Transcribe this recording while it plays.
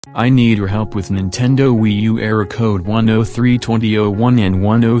I need your help with Nintendo Wii U error code 1032001 and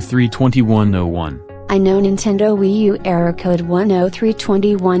 1032101. I know Nintendo Wii U error code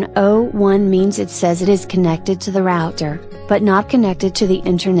 1032101 means it says it is connected to the router, but not connected to the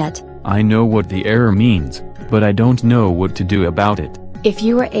internet. I know what the error means, but I don't know what to do about it. If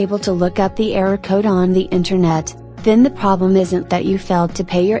you were able to look up the error code on the internet, then the problem isn't that you failed to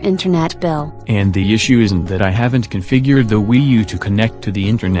pay your internet bill. And the issue isn't that I haven't configured the Wii U to connect to the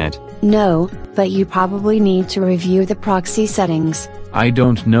internet. No, but you probably need to review the proxy settings. I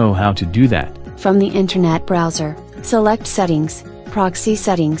don't know how to do that. From the internet browser, select Settings, Proxy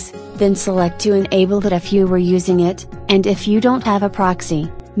Settings, then select to enable it if you were using it, and if you don't have a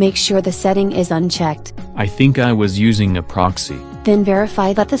proxy, make sure the setting is unchecked. I think I was using a proxy. Then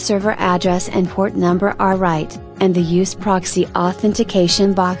verify that the server address and port number are right, and the Use Proxy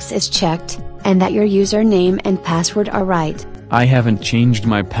Authentication box is checked, and that your username and password are right. I haven't changed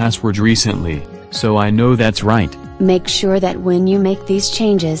my password recently, so I know that's right. Make sure that when you make these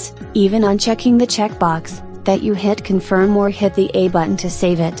changes, even unchecking the checkbox, that you hit confirm or hit the A button to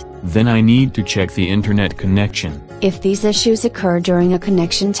save it. Then I need to check the internet connection. If these issues occur during a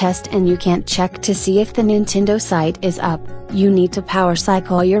connection test and you can't check to see if the Nintendo site is up, you need to power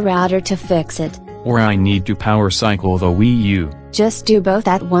cycle your router to fix it. Or I need to power cycle the Wii U. Just do both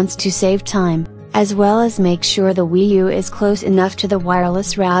at once to save time, as well as make sure the Wii U is close enough to the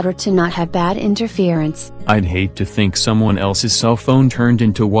wireless router to not have bad interference. I'd hate to think someone else's cell phone turned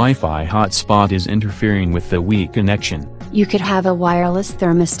into Wi-Fi hotspot is interfering with the Wii connection. You could have a wireless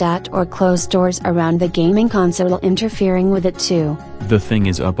thermostat or closed doors around the gaming console interfering with it too. The thing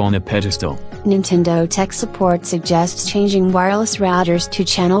is up on a pedestal. Nintendo Tech Support suggests changing wireless routers to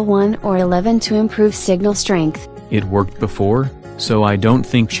channel 1 or 11 to improve signal strength. It worked before, so I don't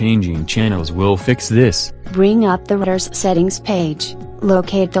think changing channels will fix this. Bring up the router's settings page,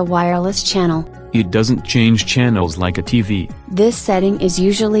 locate the wireless channel. It doesn't change channels like a TV. This setting is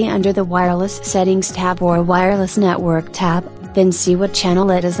usually under the Wireless Settings tab or Wireless Network tab, then see what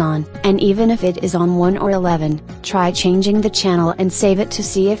channel it is on. And even if it is on 1 or 11, try changing the channel and save it to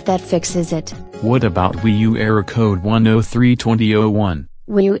see if that fixes it. What about Wii U error code 1032001?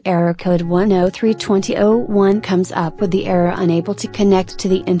 Wii U error code 1032001 comes up with the error unable to connect to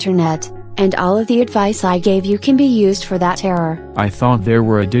the internet, and all of the advice I gave you can be used for that error. I thought there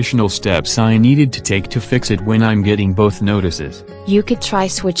were additional steps I needed to take to fix it when I'm getting both notices. You could try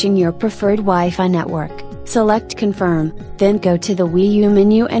switching your preferred Wi-Fi network, select Confirm, then go to the Wii U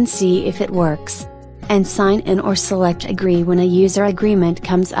menu and see if it works. And sign in or select Agree when a user agreement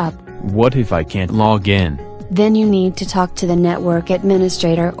comes up. What if I can't log in? Then you need to talk to the network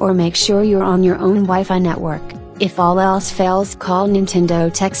administrator or make sure you're on your own Wi-Fi network. If all else fails, call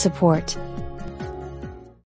Nintendo Tech Support.